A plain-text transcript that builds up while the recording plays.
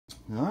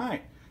All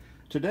right,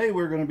 today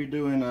we're going to be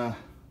doing a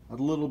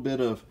little bit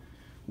of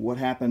what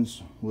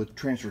happens with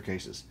transfer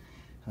cases.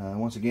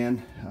 Once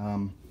again,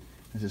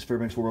 this is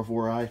Fairbanks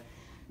 404. I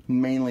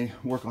mainly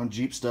work on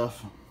Jeep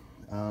stuff.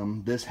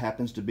 This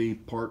happens to be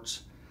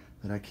parts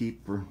that I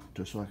keep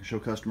so I can show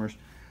customers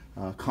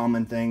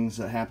common things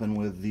that happen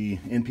with the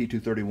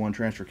NP231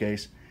 transfer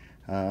case.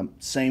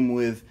 Same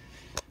with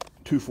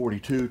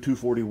 242,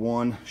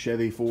 241,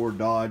 Chevy, Ford,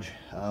 Dodge,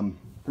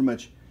 pretty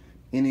much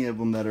any of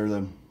them that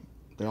are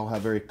they all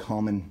have very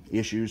common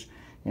issues,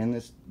 and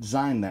it's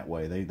designed that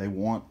way. They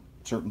want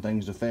certain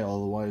things to fail,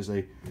 otherwise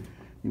you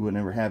would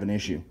never have an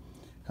issue.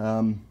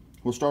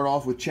 We'll start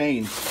off with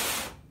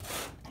chains.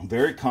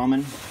 Very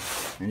common,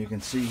 and you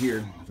can see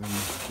here, if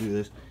I can do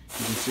this,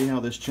 you can see how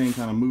this chain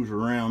kind of moves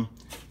around.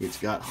 It's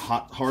got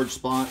hard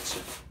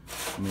spots.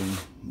 I mean,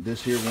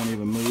 this here won't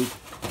even move.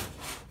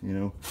 You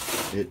know,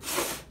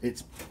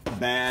 it's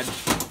bad.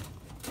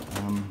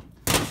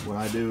 What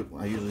I do,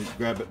 I usually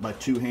grab it by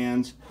two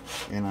hands,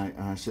 and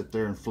I sit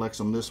there and flex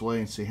them this way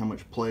and see how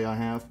much play I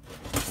have.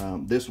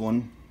 This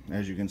one,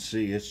 as you can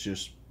see, it's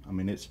just, I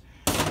mean, it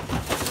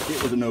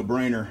was a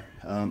no-brainer.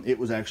 It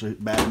was actually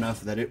bad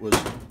enough that it was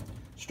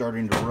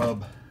starting to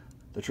rub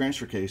the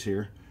transfer case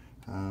here.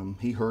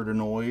 He heard a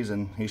noise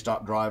and he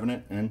stopped driving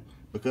it, and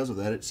because of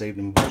that, it saved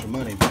him a bunch of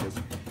money, because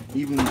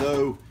even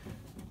though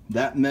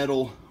that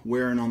metal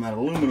wearing on that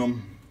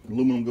aluminum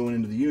going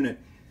into the unit,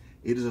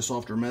 it is a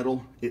softer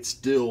metal, it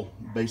still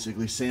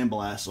basically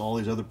sandblasts all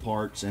these other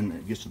parts, and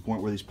it gets to the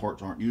point where these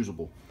parts aren't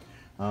usable.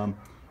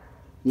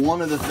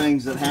 One of the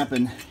things that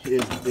happen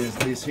is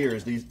this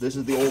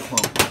is the oil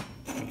pump.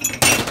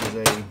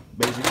 This is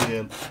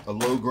basically a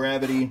low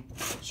gravity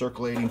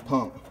circulating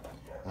pump.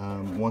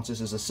 Once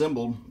this is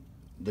assembled,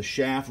 the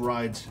shaft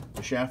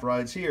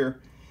rides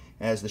here.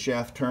 As the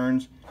shaft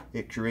turns,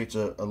 it creates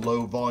a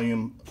low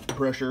volume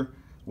pressure,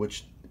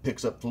 which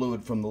picks up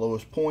fluid from the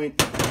lowest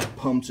point,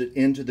 pumps it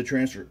into the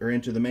transfer or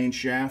into the main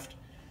shaft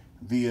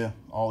via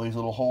all these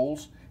little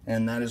holes,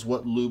 and that is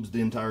what lubes the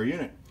entire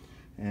unit.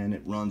 And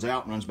it runs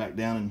out, runs back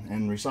down,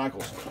 and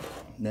recycles.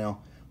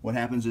 Now, what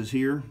happens is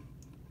here,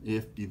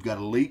 if you've got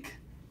a leak,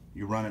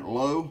 you run it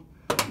low.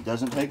 It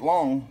doesn't take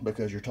long,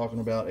 because you're talking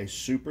about a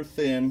super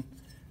thin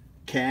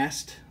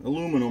cast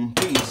aluminum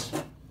piece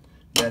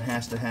that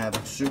has to have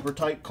super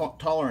tight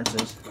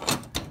tolerances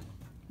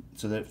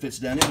so that it fits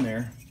down in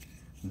there.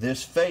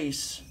 This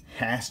face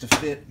has to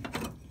fit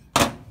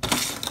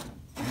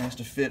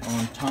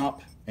on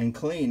top and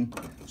clean,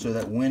 so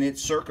that when it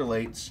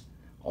circulates,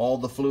 all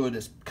the fluid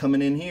that's coming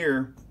in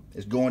here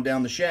is going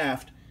down the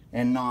shaft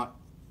and not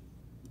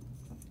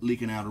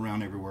leaking out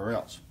around everywhere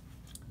else.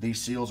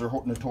 These seals are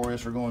notorious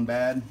for going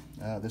bad.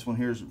 This one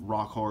here is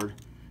rock hard.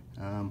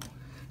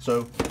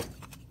 So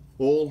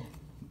oil,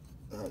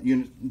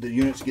 the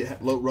units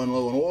run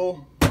low on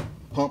oil,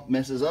 pump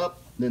messes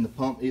up, then the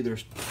pump either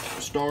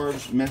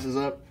starves, messes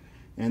up,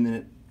 and then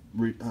it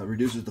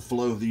reduces the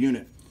flow of the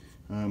unit.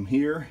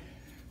 Here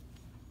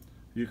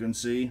you can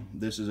see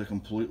this is a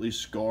completely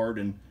scarred,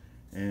 and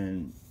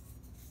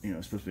you know,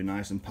 it's supposed to be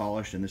nice and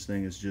polished, and this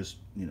thing is just,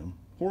 you know,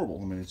 horrible.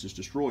 I mean, it's just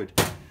destroyed.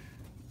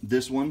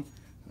 This one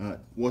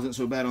wasn't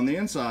so bad on the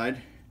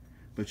inside,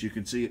 but you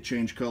can see it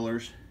changed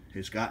colors.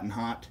 It's gotten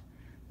hot,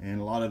 and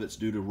a lot of it's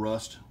due to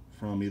rust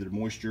from either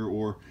moisture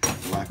or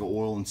lack of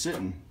oil and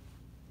sitting.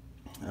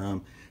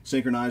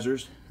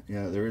 Synchronizers,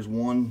 yeah, there is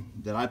one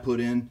that I put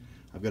in.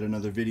 I've got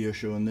another video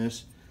showing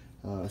this.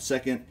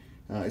 Second,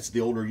 it's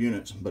the older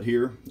units, but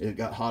here it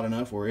got hot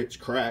enough where it's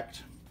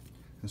cracked,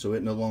 and so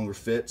it no longer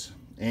fits,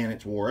 and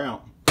it's wore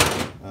out.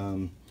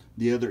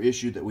 The other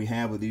issue that we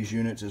have with these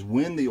units is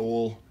when the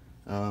oil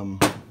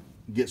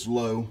gets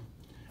low,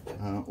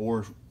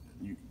 or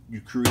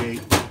you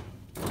create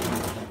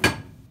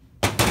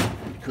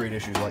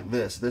issues like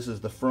this. This is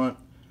the front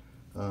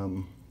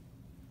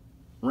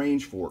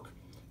range fork.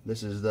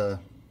 This is the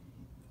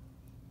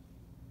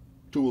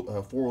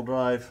four-wheel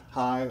drive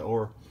high,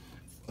 or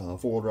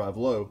four-wheel drive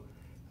low,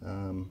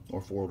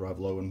 or four-wheel drive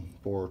low and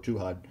 402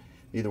 high.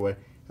 Either way,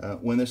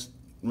 when this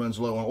runs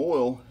low on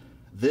oil,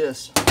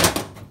 this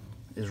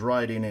is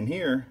riding in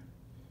here,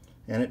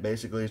 and it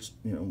basically, it's,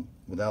 you know,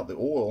 without the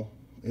oil,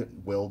 it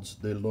welds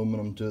the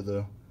aluminum to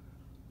the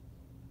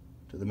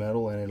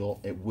metal, and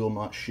it will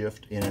not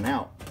shift in and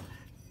out,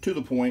 to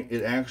the point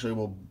it actually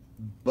will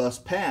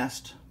bust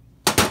past,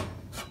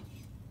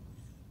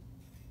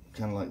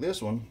 kind of like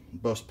this one,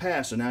 bust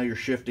past, so now you're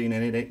shifting,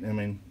 and it ain't, I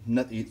mean,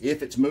 nothing,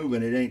 if it's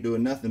moving, it ain't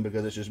doing nothing,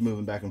 because it's just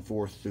moving back and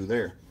forth through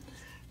there.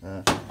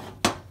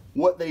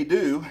 What they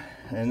do,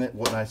 and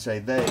what I say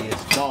they,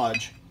 is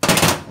Dodge,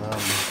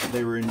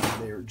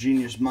 their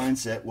genius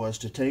mindset was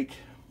to take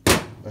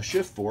a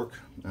shift fork.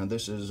 Now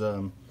this is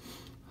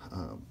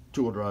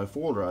two-wheel drive,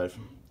 four-wheel drive,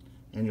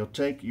 and you'll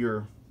take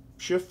your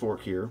shift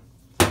fork here,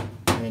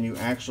 and you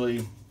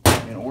actually,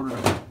 in order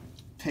to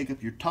take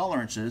up your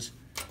tolerances,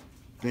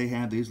 they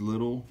have these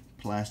little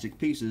plastic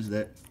pieces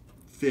that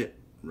fit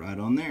right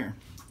on there,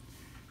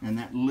 and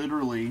that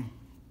literally,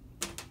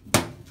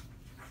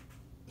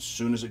 as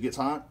soon as it gets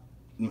hot,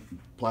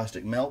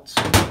 plastic melts,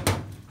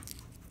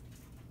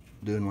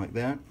 doing like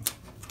that.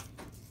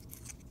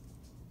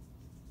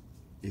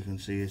 You can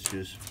see it's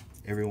just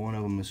every one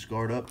of them is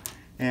scarred up,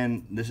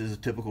 and this is a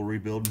typical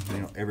rebuild.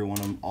 You know, every one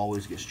of them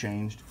always gets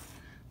changed.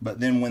 But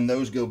then when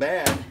those go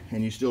bad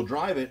and you still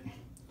drive it,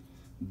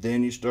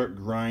 then you start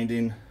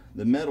grinding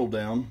the metal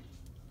down,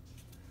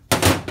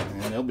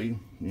 and they'll be,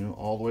 you know,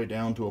 all the way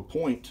down to a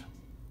point.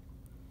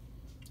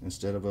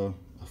 Instead of a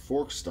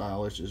fork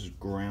style, it's just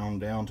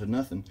ground down to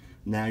nothing.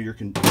 Now you're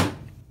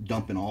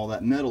dumping all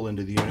that metal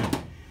into the unit,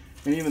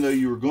 and even though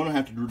you were going to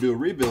have to do a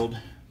rebuild,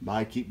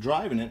 by keep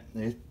driving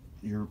it,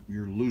 you're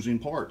losing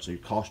parts.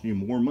 It's costing you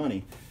more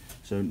money.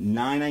 So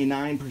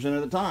 99%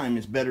 of the time,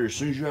 it's better as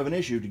soon as you have an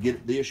issue to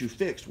get the issue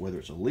fixed, whether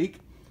it's a leak,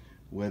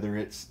 whether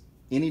it's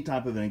any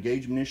type of an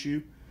engagement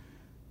issue.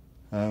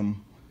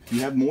 If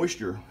you have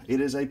moisture,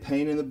 it is a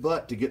pain in the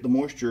butt to get the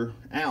moisture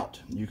out.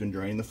 You can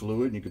drain the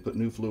fluid, and you can put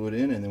new fluid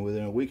in, and then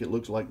within a week it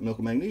looks like milk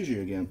of magnesia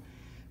again.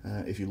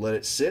 If you let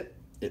it sit,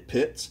 it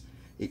pits.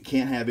 It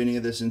can't have any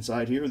of this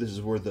inside here. This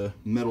is where the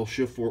metal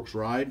shift forks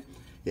ride.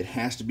 It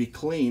has to be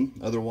clean,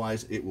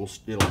 otherwise it'll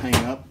hang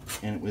up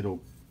and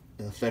it'll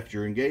affect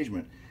your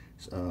engagement.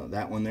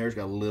 That one there's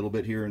got a little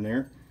bit here and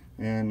there,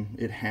 and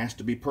it has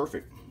to be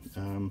perfect.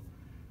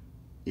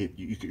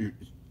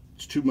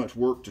 It's too much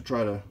work to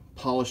try to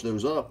polish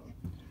those up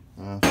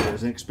for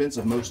as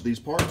inexpensive most of these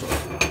parts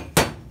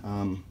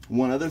are.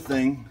 One other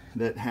thing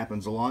that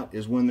happens a lot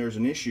is when there's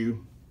an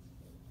issue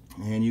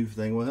and you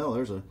think, well, hell,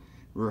 there's a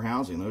rear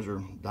housing, those are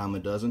a dime a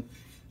dozen.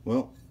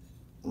 Well,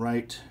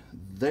 right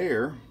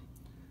there,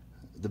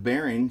 the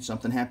bearing,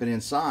 something happened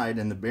inside,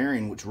 and the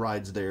bearing which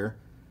rides there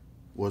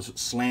was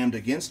slammed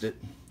against it,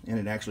 and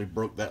it actually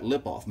broke that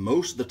lip off.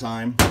 Most of the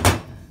time,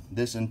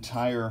 this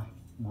entire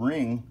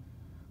ring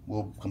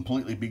will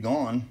completely be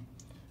gone,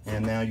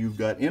 and now you've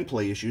got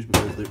in-play issues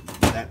because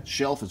that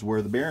shelf is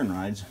where the bearing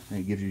rides, and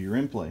it gives you your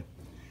in-play.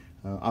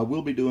 I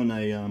will be doing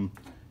a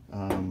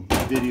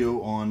video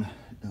on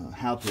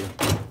how to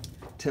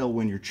tell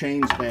when your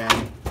chain's bad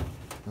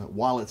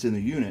while it's in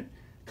the unit.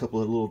 A couple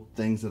of little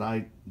things that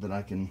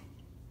I can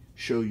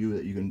show you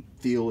that you can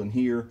feel and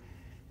hear,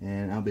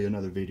 and that'll be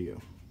another video.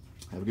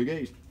 Have a good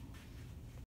gaze.